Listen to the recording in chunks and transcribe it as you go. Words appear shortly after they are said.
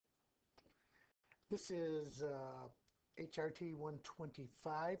This is HRT125,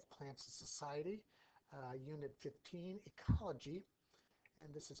 Plants and Society, Unit 15, Ecology,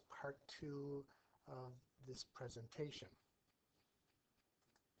 and this is part 2 of this presentation.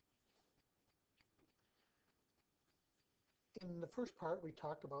 In the first part, we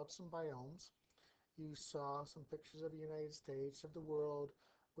talked about some biomes. You saw some pictures of the United States, of the world,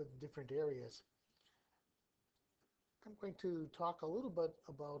 with different areas. I'm going to talk a little bit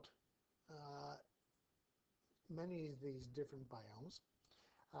about uh, many of these different biomes.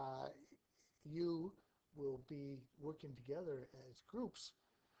 Uh, you will be working together as groups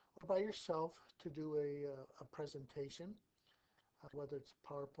or by yourself to do a presentation, whether it's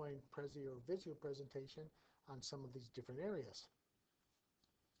PowerPoint, Prezi, or visual presentation on some of these different areas.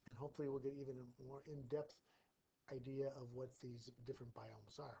 And hopefully we'll get even a more in-depth idea of what these different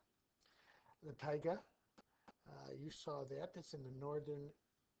biomes are. The taiga, you saw that. It's in the northern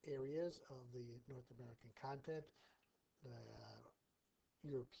areas of the North American continent, the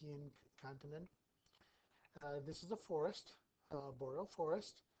European continent. This is a forest, boreal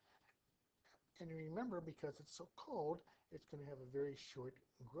forest. And remember, because it's so cold, it's going to have a very short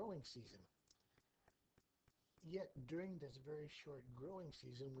growing season. Yet during this very short growing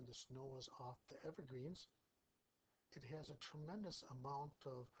season, when the snow is off the evergreens, it has a tremendous amount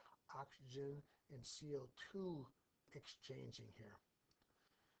of oxygen and CO2 exchanging here.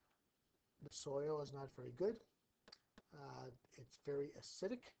 The soil is not very good. It's very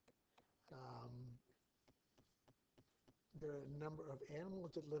acidic. Um, there are a number of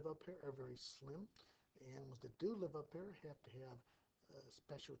animals that live up here are very slim. The animals that do live up here have to have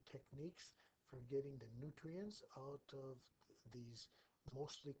special techniques for getting the nutrients out of these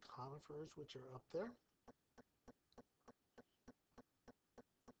mostly conifers which are up there.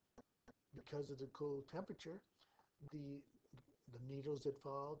 Because of the cool temperature, the needles that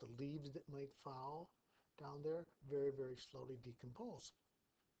fall, the leaves that might fall down there, very, very slowly decompose.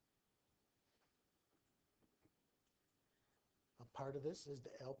 A part of this is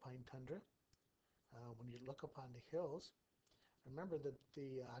the alpine tundra. When you look up on the hills, remember that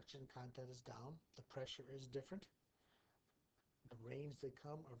the oxygen content is down, the pressure is different. The rains that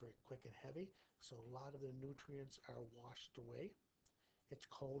come are very quick and heavy, so a lot of the nutrients are washed away. It's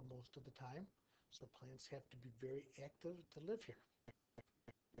cold most of the time, so plants have to be very active to live here.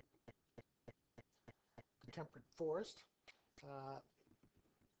 The temperate forest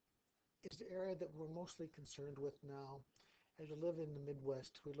is the area that we're mostly concerned with now. As you live in the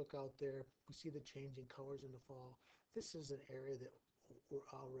Midwest, we look out there, we see the changing colors in the fall. This is an area that we're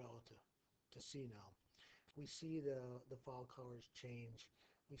all relative to see now. We see the fall colors change.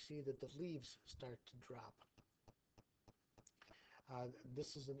 We see that the leaves start to drop.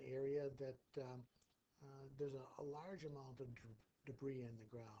 This is an area that there's a large amount of debris in the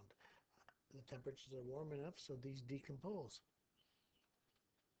ground. The temperatures are warm enough so these decompose.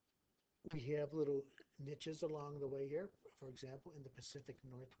 We have little niches along the way here, for example, in the Pacific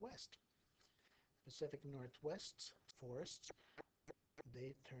Northwest. Pacific Northwest forests,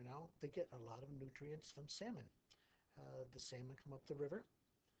 they get a lot of nutrients from salmon. The salmon come up the river,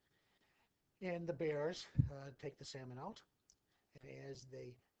 and the bears take the salmon out. And as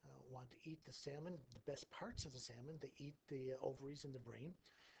they want to eat the salmon, the best parts of the salmon, they eat the ovaries and the brain,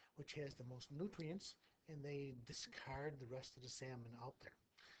 which has the most nutrients, and they discard the rest of the salmon out there.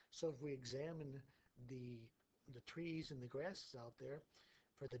 So if we examine the trees and the grasses out there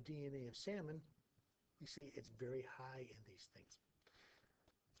for the DNA of salmon, we see it's very high in these things.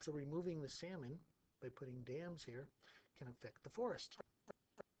 So removing the salmon by putting dams here can affect the forest.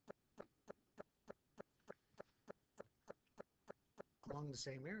 Along the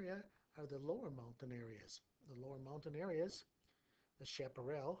same area are the lower mountain areas. The lower mountain areas, the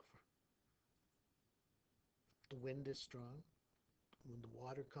chaparral, the wind is strong. When the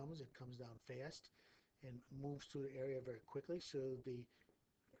water comes, it comes down fast and moves through the area very quickly, so the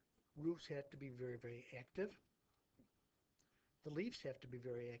roots have to be very, very active. The leaves have to be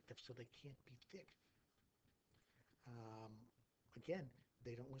very active so they can't be thick. Again,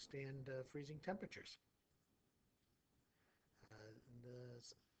 they don't withstand freezing temperatures.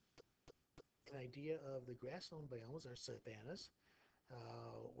 An idea of the grassland biomes are savannas.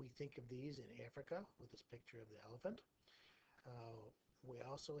 We think of these in Africa with this picture of the elephant. We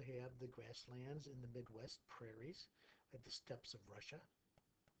also have the grasslands in the Midwest, prairies, at the steppes of Russia,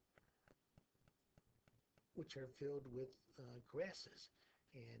 which are filled with grasses.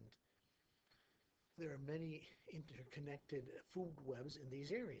 And there are many interconnected food webs in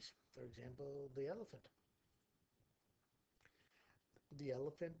these areas. For example, the elephant. The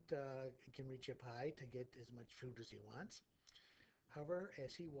elephant can reach up high to get as much food as he wants. However,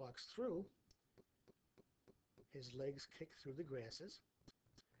 as he walks through, His legs kick through the grasses,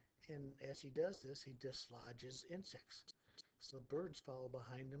 and as he does this, he dislodges insects. So the birds follow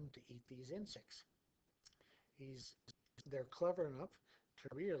behind him to eat these insects. He's They're clever enough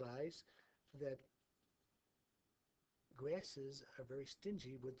to realize that grasses are very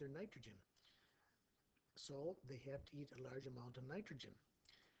stingy with their nitrogen. So they have to eat a large amount of nitrogen.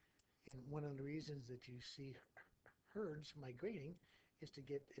 And one of the reasons that you see herds migrating is to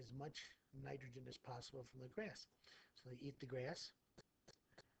get as much nitrogen as possible from the grass. So they eat the grass.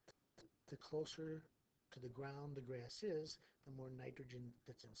 The closer to the ground the grass is, the more nitrogen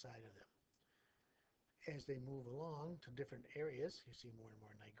that's inside of them. As they move along to different areas, you see more and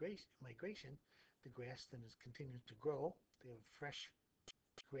more migration. The grass then continues to grow. They have fresh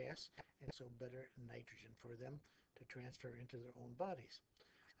grass, and so better nitrogen for them to transfer into their own bodies.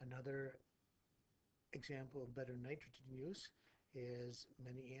 Another example of better nitrogen use is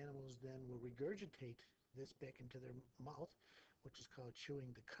many animals then will regurgitate this back into their mouth, which is called chewing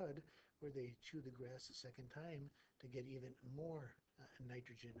the cud, where they chew the grass a second time to get even more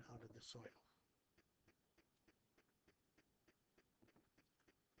nitrogen out of the soil.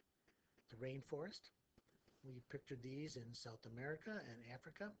 The rainforest, we picture these in South America and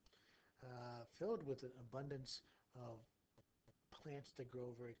Africa, filled with an abundance of plants that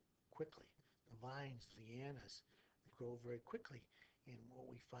grow very quickly. The vines, lianas, grow very quickly. And what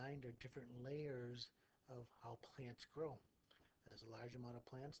we find are different layers of how plants grow. There's a large amount of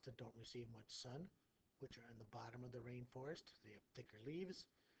plants that don't receive much sun, which are in the bottom of the rainforest. They have thicker leaves.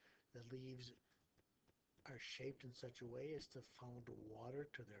 The leaves are shaped in such a way as to funnel water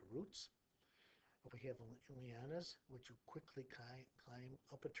to their roots. We have lianas, which will quickly climb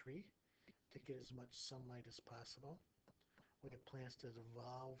up a tree to get as much sunlight as possible. We have plants that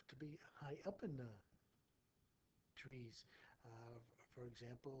evolve to be high up in the trees. Uh, for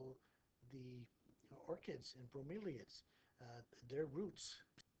example, the orchids and bromeliads, their roots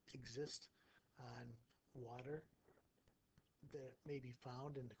exist on water that may be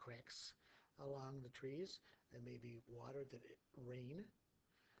found in the cracks along the trees. There may be water that rain,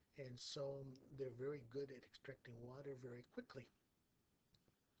 and so they're very good at extracting water very quickly.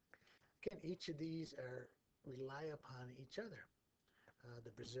 Again, each of these rely upon each other.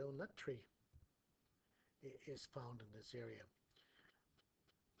 The Brazil nut tree is found in this area.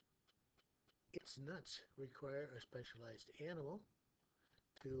 Its nuts require a specialized animal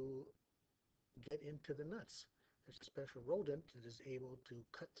to get into the nuts. There's a special rodent that is able to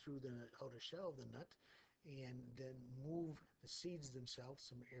cut through the outer shell of the nut and then move the seeds themselves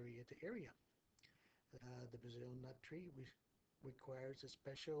from area to area. The Brazil nut tree requires a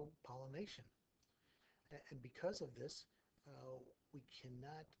special pollination. And because of this, we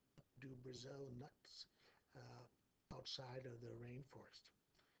cannot do Brazil nuts outside of the rainforest.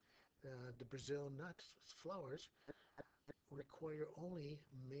 The Brazil nut flowers require only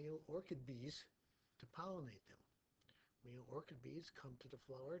male orchid bees to pollinate them. Male orchid bees come to the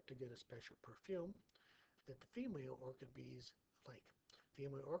flower to get a special perfume that the female orchid bees like.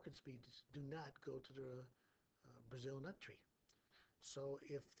 Female orchid bees do not go to the Brazil nut tree. So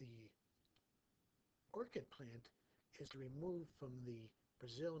if the orchid plant is removed from the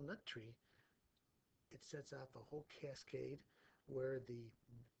Brazil nut tree, it sets off a whole cascade where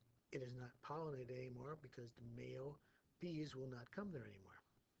it is not pollinated anymore because the male bees will not come there anymore.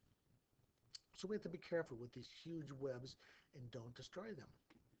 So we have to be careful with these huge webs and don't destroy them.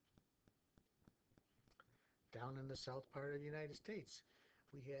 Down in the south part of the United States,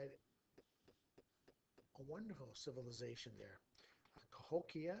 we had a wonderful civilization there.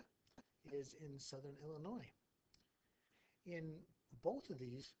 Cahokia is in southern Illinois. In both of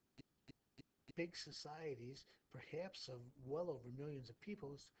these big societies, perhaps of well over millions of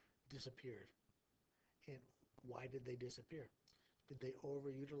people, disappeared. And why did they disappear? Did they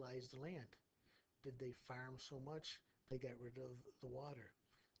overutilize the land? Did they farm so much they got rid of the water?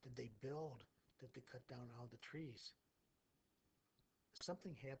 Did they build? Did they cut down all the trees?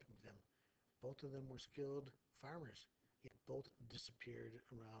 Something happened to them. Both of them were skilled farmers, yet both disappeared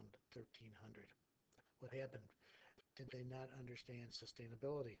around 1300. What happened? Did they not understand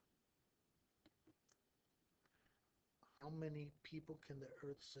sustainability? How many people can the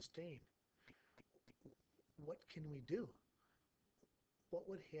earth sustain? What can we do? What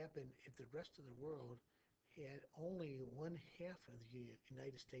would happen if the rest of the world had only one half of the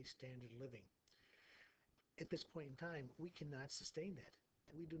United States standard of living? At this point in time, we cannot sustain that.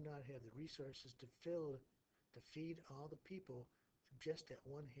 We do not have the resources to feed all the people just at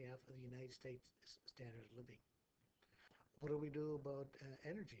one half of the United States standard of living. What do we do about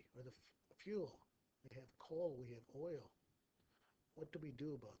energy or the fuel? We have coal, we have oil. What do we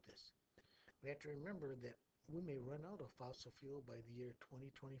do about this? We have to remember that we may run out of fossil fuel by the year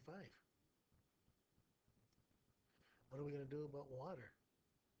 2025. What are we going to do about water?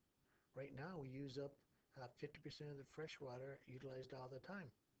 Right now, we use up 50% of the fresh water utilized all the time.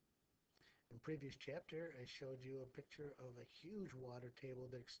 In the previous chapter, I showed you a picture of a huge water table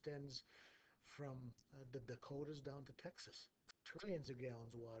that extends from the Dakotas down to Texas. Trillions of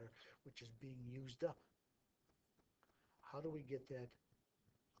gallons of water, which is being used up. How do we get that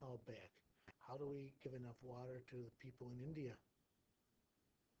all back? How do we give enough water to the people in India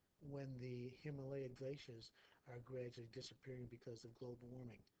when the Himalaya glaciers are gradually disappearing because of global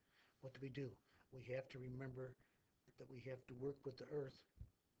warming? What do? We have to remember that we have to work with the earth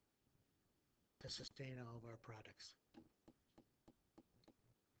to sustain all of our products.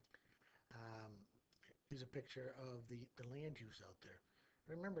 Um, Here's a picture of the land use out there.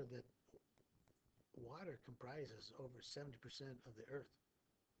 Remember that water comprises over 70% of the earth.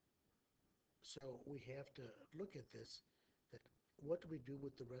 So we have to look at this, that what do we do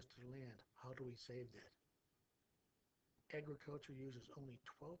with the rest of the land? How do we save that? Agriculture uses only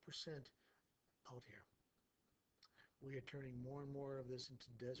 12% out here. We are turning more and more of this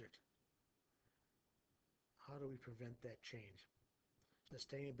into desert. How do we prevent that change?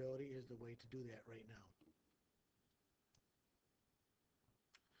 Sustainability is the way to do that right now.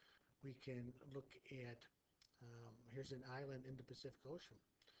 We can look at, here's an island in the Pacific Ocean,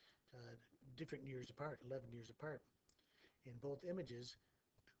 different years apart, 11 years apart. In both images,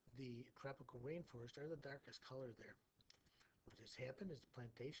 the tropical rainforests are the darkest color there. What has happened is the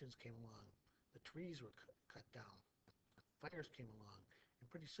plantations came along, the trees were cut down, fires came along, and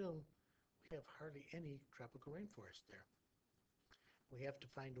pretty soon we have hardly any tropical rainforest there. We have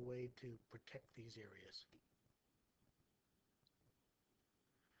to find a way to protect these areas.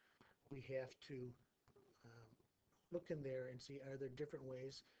 We have to look in there and see, are there different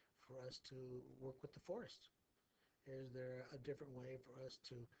ways for us to work with the forest? Is there a different way for us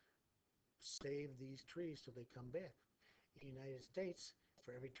to save these trees so they come back? In the United States,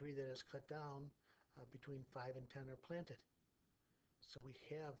 for every tree that is cut down, between 5 and 10 are planted. So we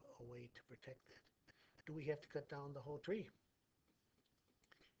have a way to protect that. Do we have to cut down the whole tree?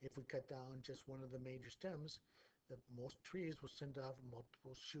 If we cut down just one of the major stems, most trees will send off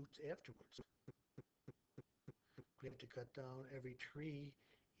multiple shoots afterwards. We have to cut down every tree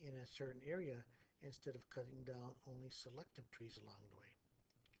in a certain area instead of cutting down only selective trees along the way.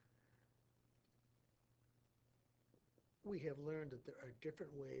 We have learned that there are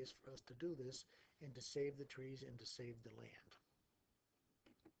different ways for us to do this and to save the trees and to save the land.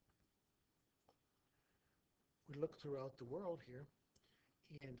 We look throughout the world here,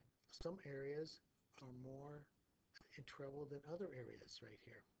 and some areas are more in trouble than other areas right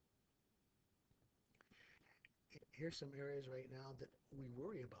here. Here's some areas right now that we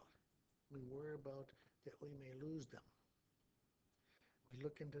worry about. We worry about that we may lose them. We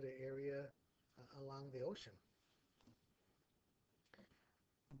look into the area along the ocean.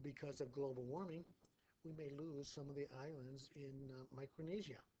 Because of global warming, we may lose some of the islands in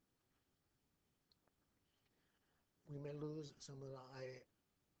Micronesia. We may lose some of the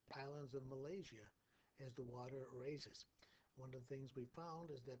islands of Malaysia as the water raises. One of the things we found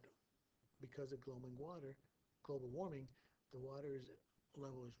is that because of global warming, the water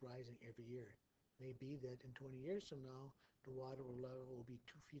level is rising every year. It may be that in 20 years from now, the water level will be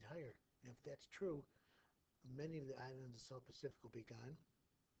 2 feet higher. And if that's true, many of the islands of the South Pacific will be gone.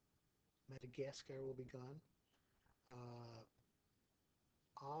 Madagascar will be gone.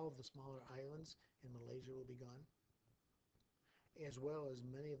 All of the smaller islands in Malaysia will be gone, as well as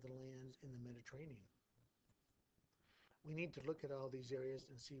many of the lands in the Mediterranean. We need to look at all these areas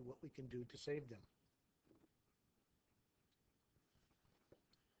and see what we can do to save them.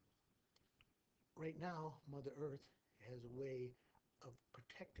 Right now, Mother Earth has a way of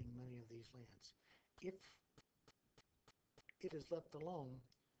protecting many of these lands. If it is left alone,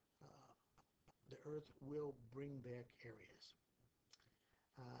 the Earth will bring back areas.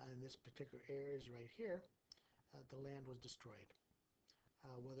 In this particular areas right here, the land was destroyed.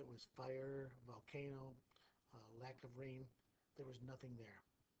 Whether it was fire, volcano, lack of rain, there was nothing there.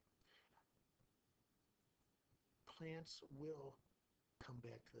 Plants will come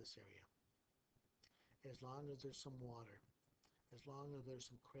back to this area. As long as there's some water, as long as there's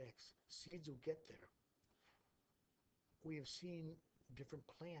some cracks, seeds will get there. We have seen different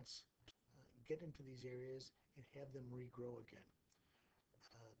plants get into these areas and have them regrow again.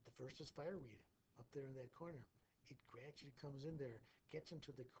 The first is fireweed up there in that corner. It gradually comes in there, gets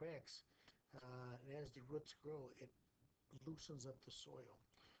into the cracks, and as the roots grow, it loosens up the soil.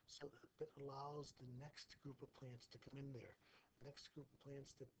 So that allows the next group of plants to come in there. The next group of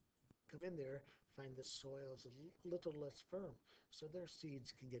plants that come in there find the soil is a little less firm, so their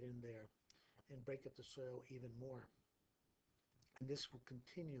seeds can get in there and break up the soil even more. And this will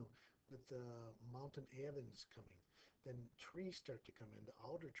continue with the mountain avens coming. Then trees start to come in, the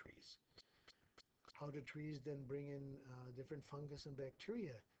alder trees. Alder trees then bring in different fungus and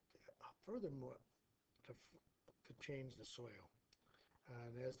bacteria, furthermore, to change the soil.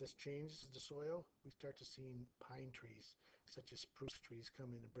 And as this changes the soil, we start to see pine trees, such as spruce trees,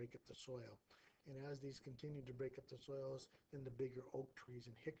 come in and break up the soil. And as these continue to break up the soils, then the bigger oak trees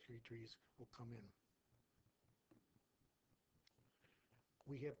and hickory trees will come in.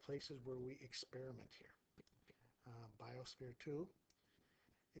 We have places where we experiment here. Biosphere 2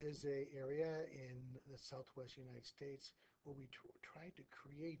 is an area in the southwest United States where we try to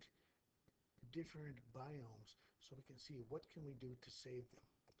create different biomes so we can see what can we do to save them.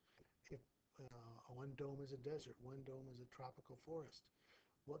 If one dome is a desert, one dome is a tropical forest,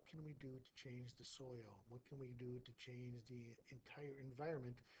 what can we do to change the soil? What can we do to change the entire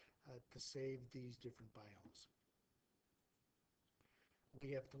environment to save these different biomes?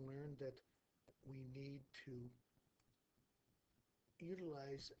 We have to learn that we need to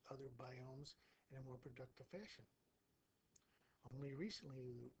utilize other biomes in a more productive fashion. Only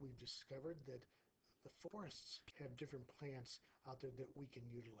recently we've discovered that the forests have different plants out there that we can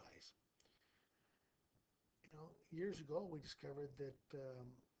utilize. Years ago we discovered that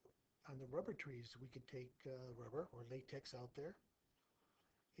on the rubber trees we could take rubber or latex out there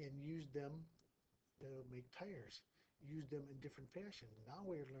and use them to make tires, use them in different fashion. Now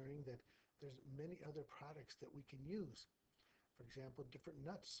we're learning that there's many other products that we can use. For example, different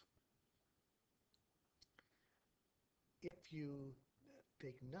nuts. If you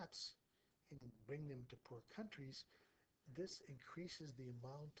take nuts and bring them to poor countries, this increases the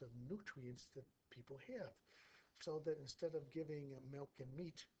amount of nutrients that people have. So that instead of giving milk and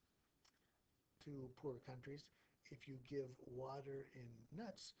meat to poor countries, if you give water and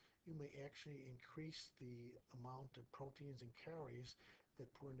nuts, you may actually increase the amount of proteins and calories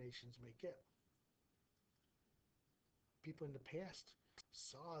that poor nations may get. People in the past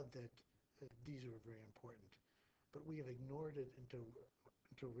saw that these were very important, but we have ignored it until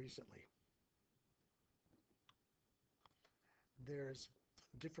recently. There's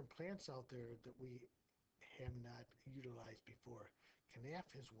different plants out there that we have not utilized before. Canaf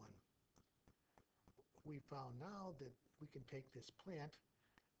is one. We found now that we can take this plant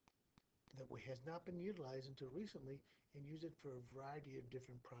that has not been utilized until recently and use it for a variety of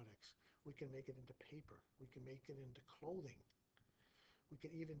different products. We can make it into paper. We can make it into clothing. We can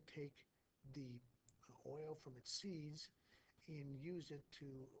even take the oil from its seeds and use it to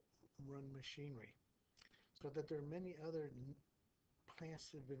run machinery. So that there are many other plants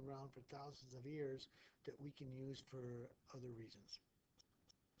that have been around for thousands of years that we can use for other reasons.